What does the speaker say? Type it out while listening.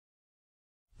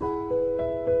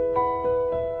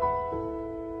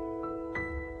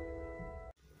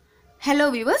Hello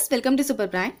viewers, welcome to Super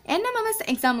Brain. NMMS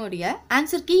exam உடைய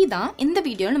answer key தான் இந்த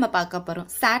வீடியோல நம்ம பார்க்க போறோம்.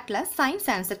 SATல science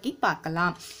answer key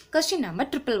பார்க்கலாம். Question number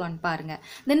 111 பாருங்க.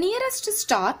 The nearest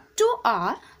star to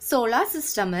our solar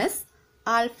system is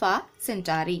Alpha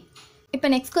Centauri. இப்போ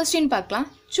next question பார்க்கலாம்.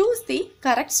 Choose the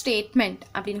correct statement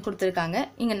அப்படின்னு கொடுத்திருக்காங்க.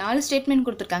 இங்க 4 statement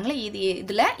கொடுத்திருக்காங்களே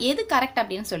இதுல எது correct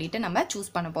அப்படின்னு சொல்லிட்டு நம்ம choose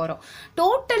பண்ண போறோம்.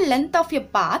 Total length of a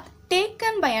path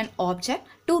taken by an object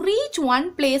to reach one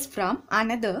place from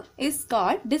another is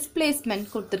called displacement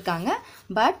கொடுத்திருக்காங்க.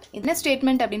 But என்ன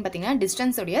statement அப்படின்னு பார்த்தீங்கன்னா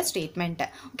distance உடைய statement.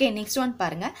 Okay, next one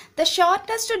பாருங்க. The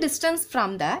shortest distance from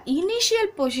the initial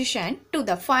position to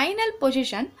the final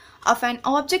position of an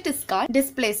object is called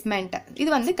displacement. இது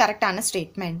வந்து கரெக்டான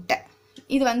statement.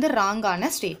 இது வந்து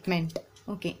wrong-ஆன statement.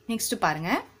 Okay, next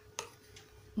பாருங்க.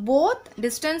 Both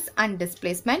distance and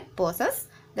displacement possess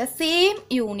the same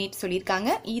unit சொல்லிருக்காங்க.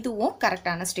 இதுவும்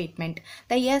கரெக்டான statement.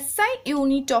 The SI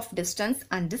unit of distance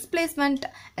and displacement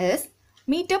is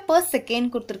meter per second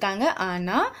கொடுத்திருக்காங்க.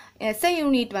 ஆனா SI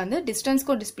unit வந்து distance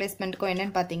கோ displacement கோ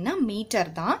என்னன்னு பார்த்தீங்கன்னா meter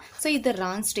தான். So இது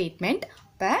wrong statement.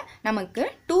 இப்போ நமக்கு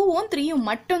 2ம் 3ம்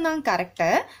மட்டும் தான் கரெக்ட்.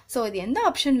 ஸோ இது எந்த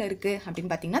ஆப்ஷன்ல இருக்கு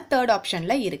அப்படின்னு பார்த்தீங்கன்னா தேர்ட்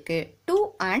ஆப்ஷன்ல இருக்கு. 2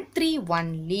 and 3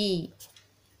 only.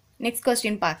 நெக்ஸ்ட்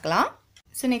கொஸ்டின் பார்க்கலாம்.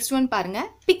 ஸோ நெக்ஸ்ட் ஒன் பாருங்க.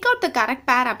 பிக் அவுட் த கரெக்ட்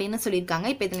பேர் அப்படின்னு சொல்லியிருக்காங்க.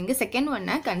 இப்போ இதில் நீங்கள் செகண்ட்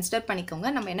ஒன்னை கன்சிடர் பண்ணிக்கோங்க.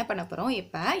 நம்ம என்ன பண்ண போகிறோம்,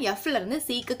 இப்போ எஃப்லேருந்து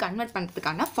சிக்கு கன்வெர்ட்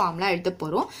பண்ணுறதுக்கான ஃபார்முலா எழுத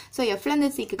போகிறோம். ஸோ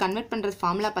எஃப்லேருந்து சிக்கு கன்வெர்ட் பண்ணுற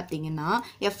ஃபார்முலா பார்த்தீங்கன்னா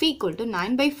F equal to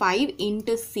 9/5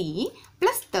 into C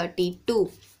plus 32.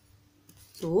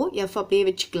 So F அப்படியே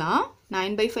வச்சுக்கலாம்.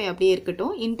 9/5 அப்படியே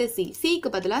இருக்கட்டும். இன்ட்டு சி, சிக்கு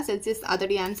பதிலாக செல்சியஸ்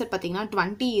அதோடைய ஆன்சர் பார்த்தீங்கன்னா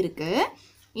 20 இருக்குது.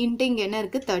 இன்ட்டு இங்கே என்ன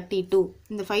இருக்குது 32.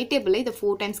 இந்த 5 டேபிளில் இதை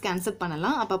 4 டைம்ஸ் கேன்சல்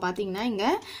பண்ணலாம். அப்போ பார்த்தீங்கன்னா இங்கே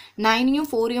 9யும்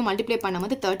 4யும் மல்டிப்ளை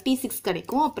பண்ணும்போது 36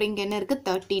 கிடைக்கும். அப்புறம் இங்கே என்ன இருக்குது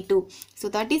 32. ஸோ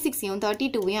 36யும்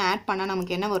 32வையும் ஆட் பண்ணால்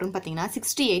நமக்கு என்ன வரும்னு பார்த்தீங்கன்னா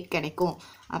 68 கிடைக்கும்.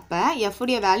 அப்போ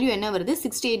எஃப்வுடைய வேல்யூ என்ன வருது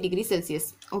 68 degree Celsius.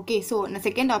 Okay, so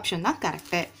second option தான்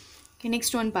கரெக்டு. ஓகே,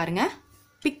 நெக்ஸ்ட் ஒன் பாருங்கள்.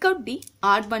 Big out the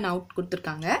add one out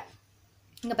கொடுத்துருக்காங்க.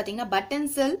 இங்கே பார்த்தீங்கன்னா பட்டன்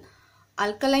செல்,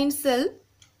 அல்கலைன் செல்,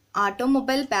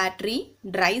 ஆட்டோமொபைல் பேட்டரி,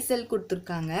 ட்ரை செல்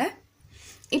கொடுத்துருக்காங்க.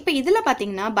 இப்போ இதில்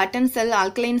பார்த்தீங்கன்னா button cell,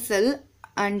 alkaline sell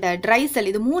and dry cell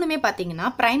இது மூணுமே பார்த்தீங்கன்னா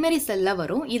ப்ரைமரி செல்லில்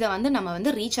வரும். இதை வந்து நம்ம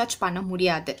வந்து ரீசார்ஜ் பண்ண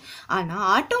முடியாது. ஆனால்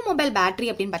ஆட்டோமொபைல் பேட்டரி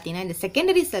அப்படின்னு பார்த்தீங்கன்னா இந்த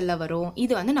செகண்டரி செல்லில் வரும்.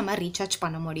 இது வந்து நம்ம ரீசார்ஜ்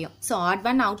பண்ண முடியும். ஸோ ஆட்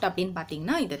ஒன் அவுட் அப்படின்னு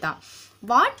பார்த்தீங்கன்னா இதுதான்.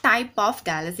 What type of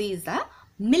Galaxy is a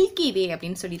milky வே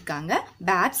அப்படின்னு சொல்லியிருக்காங்க.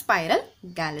 Bad spiral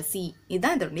Galaxy.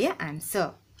 இதுதான் இதோடைய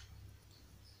ஆன்சர்.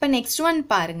 இப்போ நெக்ஸ்ட் ஒன்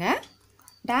பாருங்க.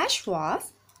 Dash was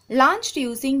launched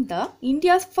using the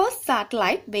India's first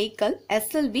satellite vehicle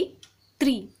SLV-3.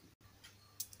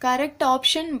 Correct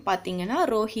option பார்த்தீங்கன்னா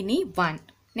ரோஹிணி 1.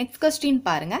 Next question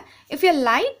பாருங்க. If a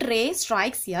light ray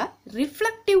strikes a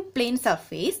reflective plane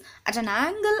surface at an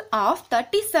angle of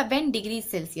 37 degrees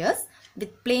Celsius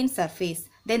with plane surface,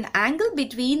 then the angle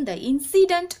between the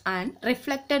incident and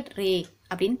reflected ray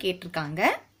அப்படின்னு கேட்டிருக்காங்க.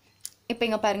 இப்போ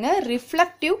இங்க பாருங்க,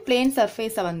 reflective plane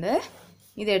surface வந்து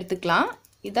இதை எடுத்துக்கலாம்.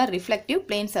 இதுதான் ரிஃப்ளெக்டிவ்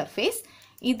பிளேன் சர்ஃபேஸ்.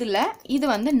 இது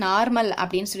வந்து நார்மல்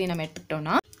அப்படின்னு சொல்லி நம்ம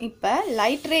எடுத்துக்கிட்டோம்னா, இப்போ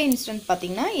லைட் ரே இன்ஸ்டன்ட்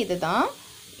பார்த்தீங்கன்னா இதுதான்.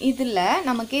 இதில்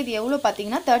நமக்கு இது எவ்வளோ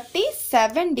பார்த்தீங்கன்னா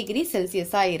 37 டிகிரி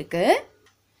செல்சியஸாக இருக்குது.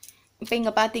 இப்போ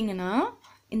இங்கே பார்த்தீங்கன்னா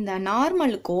இந்த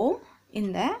நார்மலுக்கோ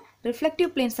இந்த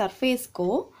ரிஃப்ளெக்டிவ் பிளேன்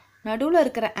சர்ஃபேஸ்க்கோ நடுவில்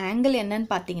இருக்கிற ஆங்கிள் என்னன்னு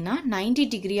பார்த்தீங்கன்னா 90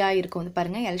 டிகிரியாக இருக்கும். இது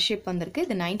பாருங்கள், எல் ஷேப் வந்திருக்கு.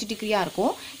 இது 90 டிகிரியாக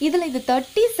இருக்கும். இதில் இது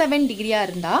 37 டிகிரியாக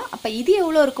இருந்தால் அப்போ இது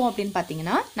எவ்வளோ இருக்கும் அப்படின்னு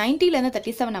பார்த்தீங்கன்னா 90லேருந்து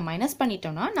 37 மைனஸ்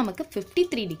பண்ணிட்டோம்னா நமக்கு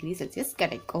 53 டிகிரி செல்சியஸ்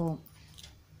கிடைக்கும்.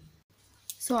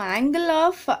 ஸோ ஆங்கிள்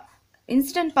ஆஃப்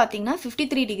இன்சிடென்ட் பார்த்தீங்கன்னா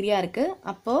 53 டிகிரியாக இருக்குது.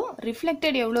 அப்போது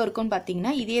ரிஃப்ளெக்டட் எவ்வளோ இருக்கும்னு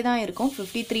பார்த்தீங்கன்னா இதே தான் இருக்கும்,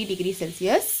 53 டிகிரி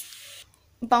செல்சியஸ்.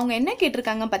 இப்போ அவங்க என்ன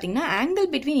கேட்டிருக்காங்க பார்த்தீங்கன்னா angle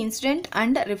between incident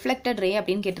and reflected ரே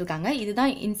அப்படின்னு கேட்டிருக்காங்க.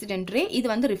 இதுதான் இன்சிடென்ட் ரே, இது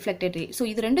வந்து ரிஃப்ளெக்டட் ரே. ஸோ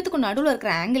இது ரெண்டுத்துக்கும் நடுவில்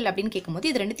இருக்கிற ஆங்கிள் அப்படின்னு கேட்கும்போது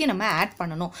இது ரெண்டுத்தையும் நம்ம ஆட்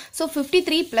பண்ணணும். ஸோ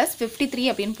 53 + 53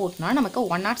 அப்படின்னு போட்டோம்னா நமக்கு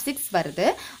 106 வருது.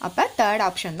 அப்போ தேர்ட்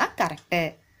ஆப்ஷன் தான் கரெக்டு.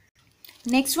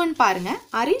 நெக்ஸ்ட் ஒன் பாருங்க.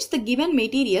 Arrange the given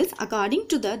materials according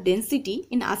to the density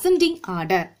in ascending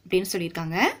order அப்படின்னு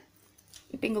சொல்லியிருக்காங்க.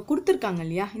 இப்போ இங்கே கொடுத்துருக்காங்க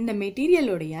இல்லையா, இந்த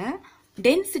மெட்டீரியலுடைய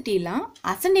டென்சிட்டிலாம்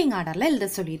அசெண்டிங் ஆர்டரில் எழுத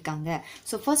சொல்லியிருக்காங்க.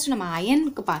 ஸோ ஃபர்ஸ்ட் நம்ம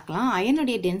அயனுக்கு பார்க்கலாம்.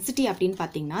 அயனுடைய டென்சிட்டி அப்படின்னு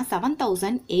பார்த்தீங்கன்னா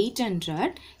 7800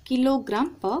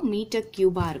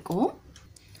 kg/m³ இருக்கும்.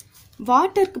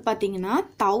 வாட்டருக்கு பார்த்தீங்கன்னா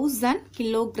 1000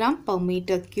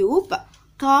 kg/m³.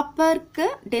 காப்பருக்கு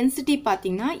டென்சிட்டி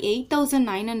பார்த்தீங்கன்னா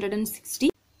 8960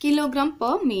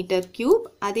 kg/m³.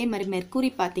 அதே மாதிரி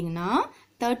மெர்க்குரி பார்த்தீங்கன்னா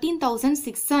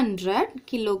 13,600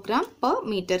 kilogram per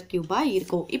meter cube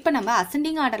இருக்கும். இப்போ நம்ம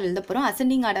ascending order எழுத போறோம்.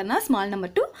 ascending orderனா small number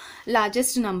to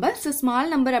largest number. So small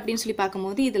number அப்படின்னு சொல்லி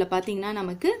பார்க்கும்போது இதுல பாத்தீங்கன்னா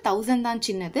நமக்கு 1000 தான்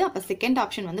சின்னது. அப்ப செகண்ட்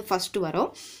ஆப்ஷன் வந்து ஃபர்ஸ்ட்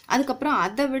வரும். அதுக்கப்புறம்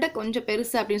அதை விட கொஞ்சம்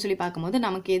பெருசு அப்படின்னு சொல்லி பார்க்கும்போது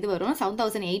நமக்கு எது வரும்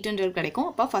 7800 கிடைக்கும்.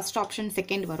 அப்ப ஃபர்ஸ்ட் ஆப்ஷன்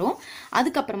செகண்ட் வரும்.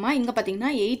 அதுக்கப்புறமா இங்க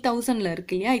பாத்தீங்கன்னா 8000ல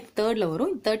இருக்கு இல்லையா, இது தேர்ட்ல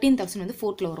வரும். 13,000 வந்து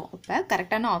ஃபோர்த்ல வரும். அப்ப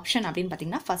கரெக்டான ஆப்ஷன் அப்படின்னு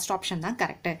பாத்தீங்கன்னா ஃபர்ஸ்ட் ஆப்ஷன் தான்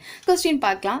கரெக்ட். क्वेश्चन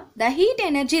பார்க்கலாம். The heat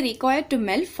energy required to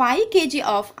melt 5 kg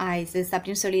of ice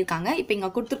அப்படின்னு சொல்லியிருக்காங்க. இப்போ இங்க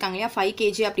கொடுத்துருக்காங்க இல்லையா 5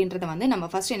 kg அப்படின்றத வந்து நம்ம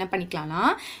ஃபர்ஸ்ட் என்ன பண்ணிக்கலாம்னா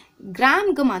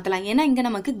கிராமுக்கு மாற்றலாம். ஏன்னா இங்கே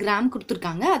நமக்கு கிராம்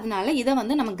கொடுத்துருக்காங்க, அதனால இதை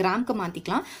வந்து நம்ம கிராமுக்கு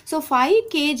மாற்றிக்கலாம். ஸோ 5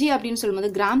 kg அப்படின்னு சொல்லும்போது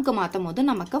கிராமுக்கு மாற்றும் போது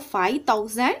நமக்கு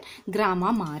 5000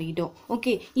 கிராமாக மாறிடும்.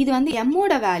 ஓகே, இது வந்து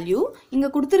எம்மோட வேல்யூ இங்கே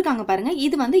கொடுத்துருக்காங்க பாருங்க,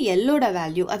 இது வந்து எல்லோட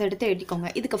வேல்யூ. அதை எடுத்து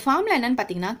எழுதிக்கோங்க. இதுக்கு ஃபார்முலா என்னன்னு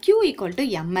பார்த்தீங்கன்னா Q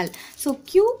 = ml. ஸோ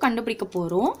Q கண்டுபிடிக்க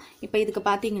போகிறோம். இப்போ இதுக்கு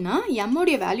பார்த்தீங்கன்னா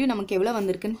எம்மோடைய வேல்யூ நமக்கு எவ்வளோ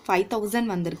வந்திருக்குன்னு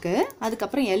 5000 வந்திருக்கு.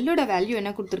 அதுக்கப்புறம் எல்லோட வேல்யூ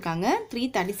என்ன கொடுத்துருக்காங்க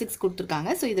 336 கொடுத்துருக்காங்க.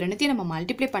 ஸோ இது ரெண்டுத்தையும் நம்ம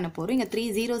மல்டிப்ளை பண்ண போகிறோம். இங்கே 3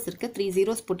 zeros இருக்கு, 3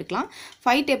 zeros போட்டுக்கலாம்.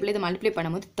 5 டேபிள் இதை மல்டிப்ளை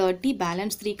பண்ணும்போது 30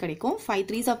 பேலன்ஸ் 3 கிடைக்கும். 5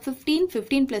 3s are 15,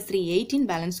 15 plus 3 18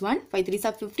 balance 1, 5 3s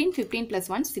are 15, 15 plus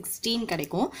 1 16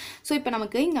 கிடைக்கும். ஸோ இப்போ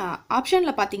நமக்கு இங்கே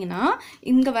ஆப்ஷனில் பார்த்தீங்கன்னா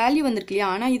இங்கே வேல்யூ வந்திருக்கு இல்லையா,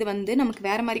 ஆனால் இது வந்து நமக்கு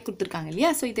வேறு மாதிரி கொடுத்துருக்காங்க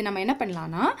இல்லையா. ஸோ இது நம்ம என்ன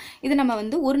பண்ணலாம்னா இது நம்ம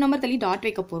வந்து ஒரு நம்பர் தள்ளி டாட்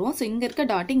வைக்க போகிறோம். ஸோ இங்கே இருக்க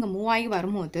டாட் இங்கே மூவ் ஆகி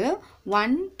வரும்போது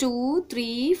 1 2 3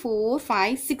 4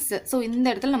 5 6 ஸோ இந்த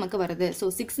இடத்துல நமக்கு வருது. ஸோ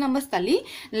 6 நம்பர்ஸ் தள்ளி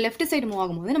லெஃப்ட் சைடு மூவ்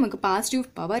ஆகும்போது நமக்கு பாசிட்டிவ்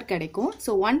பவர் கிடைக்கும்.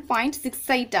 ஸோ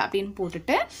 1.68 அப்படின்னு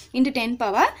போட்டுட்டு into 10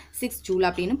 power 6 ஜூல்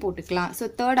அப்படின்னு போட்டுக்கலாம். ஸோ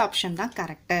தேர்ட் ஆப்ஷன் தான்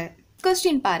கரெக்ட்.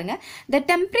 Question பாருங்க. The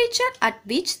temperature at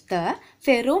which the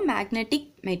ferromagnetic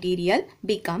material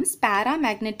becomes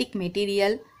paramagnetic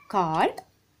material called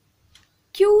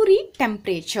Curie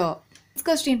temperature.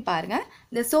 Question பாருங்க.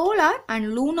 The solar and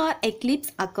lunar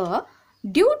eclipse occur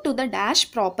due to the dash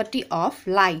property of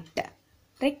light.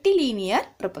 Rectilinear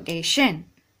propagation.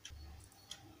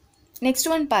 Next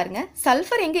one பாருங்க.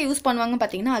 Sulphur எங்கே use பண்ணுவாங்க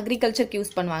பார்த்தீங்கன்னா அக்ரிகல்ச்சருக்கு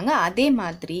use பண்ணுவாங்க. அதே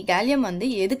மாதிரி gallium வந்து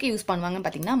எதுக்கு யூஸ் பண்ணுவாங்கன்னு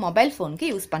பார்த்தீங்கன்னா மொபைல் ஃபோனுக்கு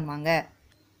யூஸ் பண்ணுவாங்க.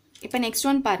 இப்போ நெக்ஸ்ட்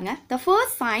ஒன் பாருங்க. The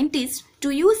first scientist to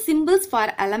use symbols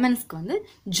for எலமெண்ட்ஸ்க்கு வந்து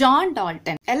ஜான்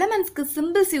டால்டன். எலமெண்ட்ஸ்க்கு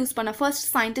சிம்பிள்ஸ் யூஸ் பண்ண ஃபர்ஸ்ட்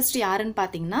சயின்டிஸ்ட் யாருன்னு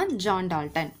பார்த்தீங்கன்னா ஜான்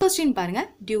டால்டன். கொஸ்டின் பாருங்க.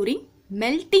 During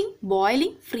melting,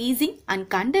 boiling, freezing and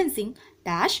condensing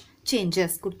dash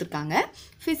changes கொடுத்துருக்காங்க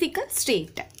ஃபிசிக்கல்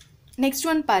ஸ்டேட். Next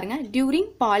one பாருங்க. During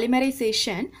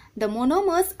polymerization, the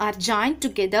monomers are joined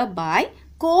together by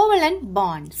covalent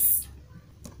bonds.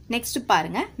 Next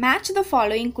பாருங்க. Match the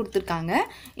following கொடுத்துருக்காங்க.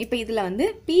 இப்போ இதில் வந்து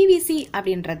PVC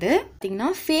அப்படின்றது பார்த்தீங்கன்னா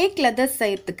fake leather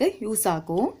செய்யறதுக்கு யூஸ்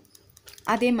ஆகும்.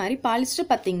 அதே மாதிரி பாலிஸ்டர்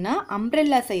பார்த்தீங்கன்னா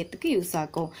அம்ப்ரெல்லா செய்யறதுக்கு யூஸ்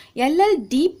ஆகும்.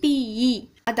 LLDPE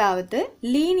அதாவது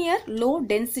லீனியர் லோ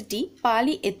டென்சிட்டி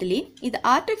பாலிஎத்திலீன், இது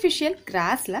ஆர்டிஃபிஷியல்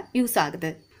கிராஸ்ல யூஸ்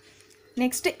ஆகுது.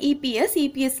 Next EPS.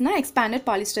 EPSனா எக்ஸ்பேண்டட்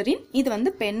பாலிஸ்டரின், இது வந்து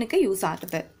பென்னுக்கு யூஸ்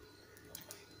ஆகுது.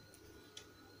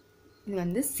 இது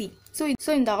வந்து C.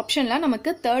 ஸோ இந்த ஆப்ஷன்லாம்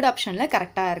நமக்கு தேர்ட் ஆப்ஷன்ல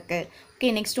கரெக்டா இருக்கு. ஓகே,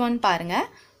 நெக்ஸ்ட் ஒன் பாருங்க.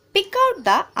 பிக் அவுட்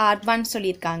த ஆர்ட்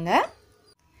சொல்லியிருக்காங்க.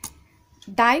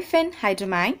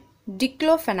 டைஃபென்ஹைட்ரமைன்,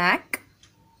 டிக்ளோஃபெனாக்,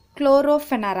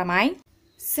 குளோரோஃபெனாரமைன்,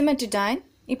 சிமெட்டிடைன்.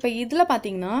 இப்போ இதில்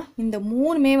பார்த்தீங்கன்னா இந்த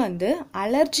மூணுமே வந்து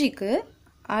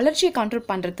அலர்ஜியை கண்ட்ரோல்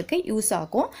பண்ணுறதுக்கு யூஸ்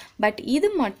ஆகும். பட் இது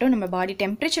மட்டும் நம்ம பாடி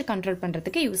டெம்பரேச்சர் கண்ட்ரோல்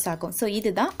பண்ணுறதுக்கு யூஸ் ஆகும். ஸோ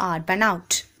இதுதான் ஆட் பன்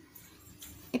அவுட்.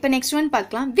 இப்போ நெக்ஸ்ட் ஒன்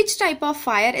பார்க்கலாம். Which type of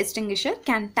fire extinguisher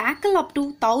can tackle up to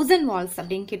 1000 Waals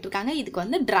அப்படின்னு கேட்டிருக்காங்க. இதுக்கு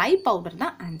வந்து ட்ரை பவுடர்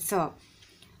தான் answer.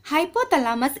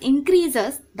 Hypothalamus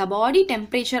increases the body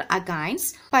temperature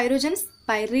against pyrogens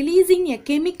by releasing a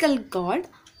chemical called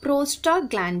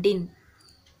prostaglandin.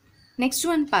 Next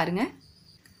one பாருங்க.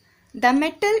 The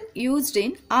metal used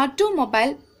in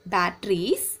automobile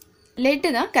batteries. Lead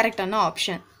the correct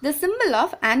option. The symbol of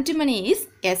antimony is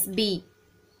SB.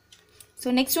 So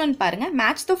next one பாருங்க.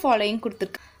 Match the following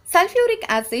கொடுத்திருக்கு. Sulfuric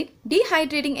acid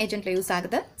dehydrating agent ல use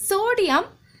ஆகுது.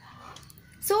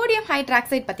 Sodium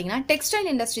hydroxide பார்த்தீங்கன்னா textile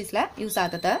இண்டஸ்ட்ரீஸ்ல use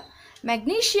ஆகுது.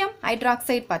 Magnesium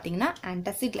hydroxide பார்த்தீங்கன்னா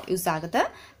ஆன்டாசிட்ல use ஆகுது.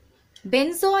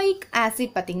 Benzoic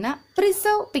acid பார்த்தீங்கன்னா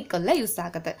preserve பிக்கல்ல use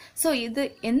ஆகுது. ஸோ இது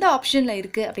எந்த ஆப்ஷன்ல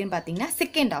இருக்கு அப்படின்னு பார்த்தீங்கன்னா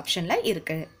செகண்ட் ஆப்ஷன்ல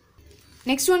இருக்கு.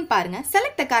 நெக்ஸ்ட் ஒன் பாருங்க.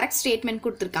 செலக்ட் த கரெக்ட் ஸ்டேட்மெண்ட்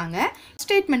கொடுத்துருக்காங்க.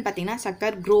 ஸ்டேட்மெண்ட் பார்த்தீங்கன்னா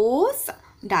சக்கர் cross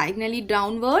diagonally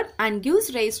downward and gives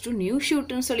rise to new shoot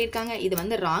னு சொல்லியிருக்காங்க. இது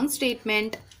வந்து wrong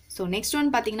statement. So next one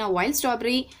பார்த்தீங்கன்னா wild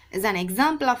strawberry is an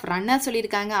example of runner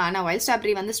சொல்லியிருக்காங்க. ஆனால் wild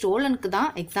strawberry வந்து stolenக்கு தான்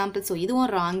example. So இதுவும்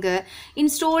wrong. In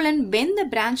stolen, when the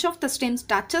branch of the stems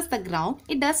touches the ground,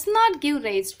 it does not give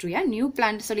rise to a new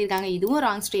plant சொல்லியிருக்காங்க. இதுவும்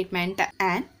wrong statement.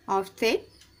 And offset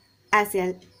as a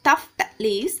tuft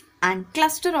leaves and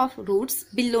cluster of roots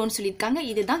below னு சொல்லிருக்காங்க.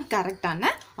 இதுதான்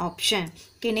கரெக்டான option.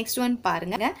 Okay, next one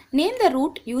பாருங்க. Name the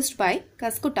root used by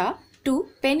Cuscuta to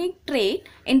penetrate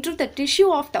into the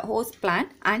tissue of the host plant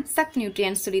and suck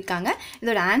nutrients சொல்லிருக்காங்க.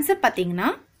 இதோட answer பாத்தீங்கன்னா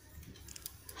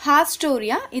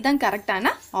Hastoria இதான்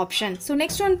கரெக்டான ஆப்ஷன். So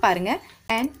next one பாருங்க.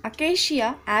 An Acacia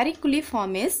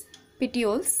auriculiformis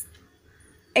petioles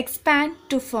expand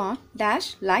to form dash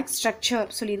like structure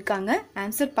சொல்லிருக்காங்க.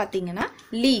 Answer பாத்தீங்கன்னா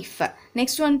leaf.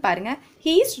 Next one பாருங்க.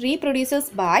 Yeast reproduces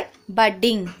by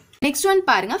budding. Next one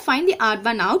பாருங்க. Find the odd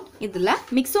one out. இதுல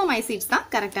myxomycetes தான்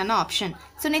கரெக்டான ஆப்ஷன்.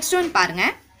 So next one பாருங்க.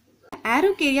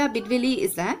 Araucaria bidwelli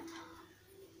is an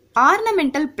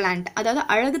ornamental plant. அதாவது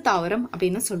அழகு தாவரம்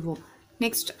அப்படின்னு சொல்வோம்.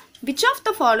 Next, which of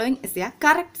the following is a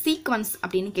correct sequence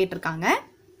அப்படின்னு கேட்டிருக்காங்க.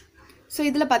 ஸோ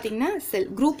இதில் பார்த்தீங்கன்னா செல்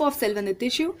குரூப் ஆஃப் செல் வந்து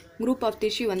டிஷ்யூ, குரூப் ஆஃப்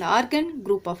டிஷ்யூ வந்து ஆர்கன்,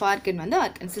 குரூப் ஆஃப் ஆர்கன் வந்து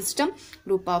organ system,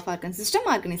 group of organ system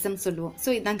organism சொல்லுவோம். ஸோ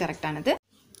இதுதான் கரெக்டானது.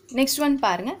 நெக்ஸ்ட் ஒன்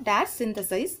பாருங்க. Dash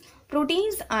synthesise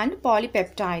proteins and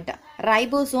polypeptide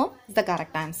ribosome is the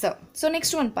correct answer. So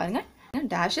next one பாருங்க.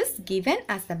 Dash is given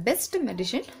as the best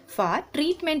medicine for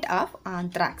treatment of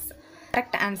anthrax.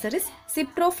 Correct answer is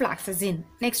ciprofloxacin.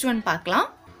 Next one பார்க்கலாம்.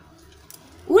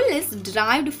 Wool is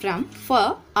derived from fur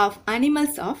of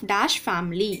animals of dash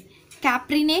family,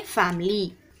 Caprinae family.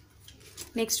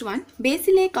 Next one,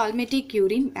 Bacilli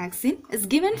calmette-curin vaccine is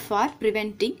given for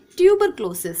preventing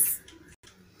tuberculosis.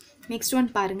 Next one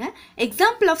பாருங்க.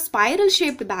 Example of spiral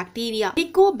shaped bacteria,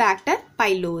 Helicobacter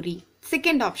pylori.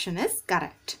 Second option is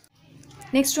correct.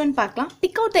 Next one பார்க்கலாம்.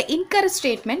 Pick out the incorrect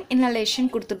statement inhalation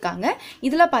கொடுத்திருக்காங்க.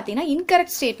 இதுல பாத்தீங்கன்னா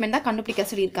incorrect statement தான் கண்டுபிடிக்க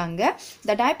சொல்லிருக்காங்க.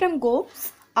 The diaphragm goes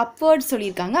upward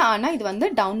சொல்லிருக்காங்க. ஆனா இது வந்து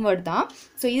downward தான்.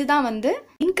 So இதுதான் வந்து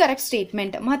incorrect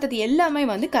statement. மத்தது எல்லாமே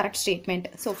வந்து correct statement.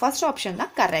 So first option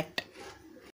தான் correct.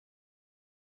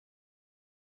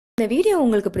 இந்த வீடியோ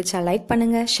உங்களுக்கு பிடிச்சா லைக்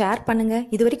பண்ணுங்க, ஷேர் பண்ணுங்க.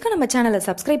 இதுவரைக்கும் நம்ம சேனலை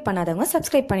சப்ஸ்கிரைப் பண்ணாதவங்க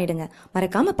சப்ஸ்கிரைப் பண்ணிடுங்க.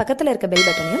 மறக்காம பக்கத்துல இருக்க பெல்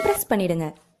பட்டனையும் பிரஸ் பண்ணிடுங்க.